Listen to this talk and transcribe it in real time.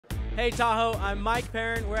Hey Tahoe, I'm Mike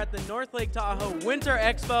Perrin. We're at the North Lake Tahoe Winter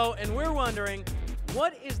Expo, and we're wondering,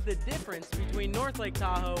 what is the difference between North Lake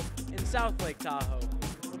Tahoe and South Lake Tahoe?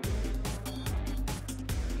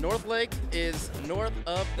 North Lake is north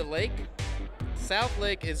of the lake. South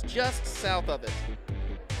Lake is just south of it.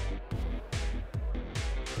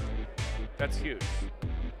 That's huge.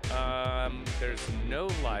 There's no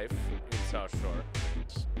life in South Shore.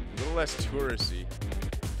 It's a little less touristy,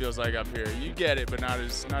 feels like up here. You get it, but not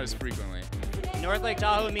as frequently. North Lake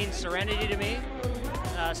Tahoe means serenity to me.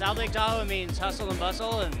 South Lake Tahoe means hustle and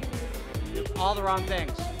bustle and all the wrong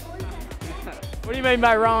things. What do you mean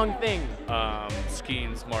by wrong thing?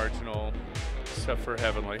 Skiing's marginal, except for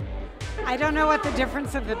Heavenly. I don't know what the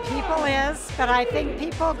difference of the people is, but I think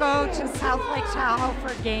people go to South Lake Tahoe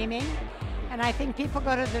for gaming, and I think people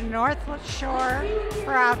go to the North Shore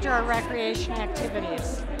for outdoor recreation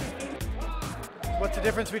activities. What's the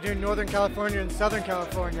difference between Northern California and Southern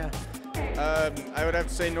California? I would have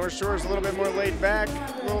to say North Shore is a little bit more laid back,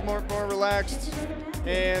 a little more relaxed,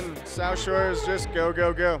 and South Shore is just go,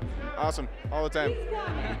 go, go. Awesome, all the time.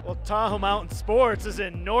 Well, Tahoe Mountain Sports is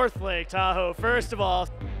in North Lake Tahoe, first of all.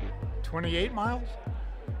 28 miles?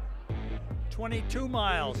 22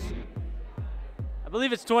 miles. I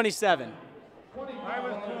believe it's 27. I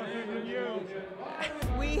was closer than you.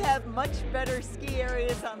 We have much better ski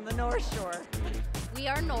areas on the North Shore. We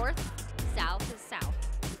are north, south is south.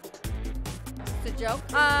 It's a joke?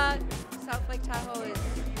 South Lake Tahoe is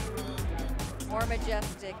more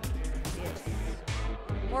majestic. It's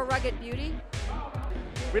more rugged beauty.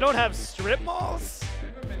 We don't have strip malls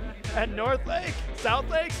at North Lake, South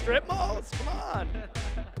Lake, strip malls, come on.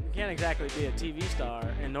 You can't exactly be a TV star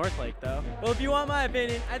in North Lake, though. Well, if you want my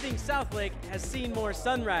opinion, I think South Lake has seen more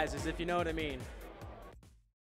sunrises, if you know what I mean.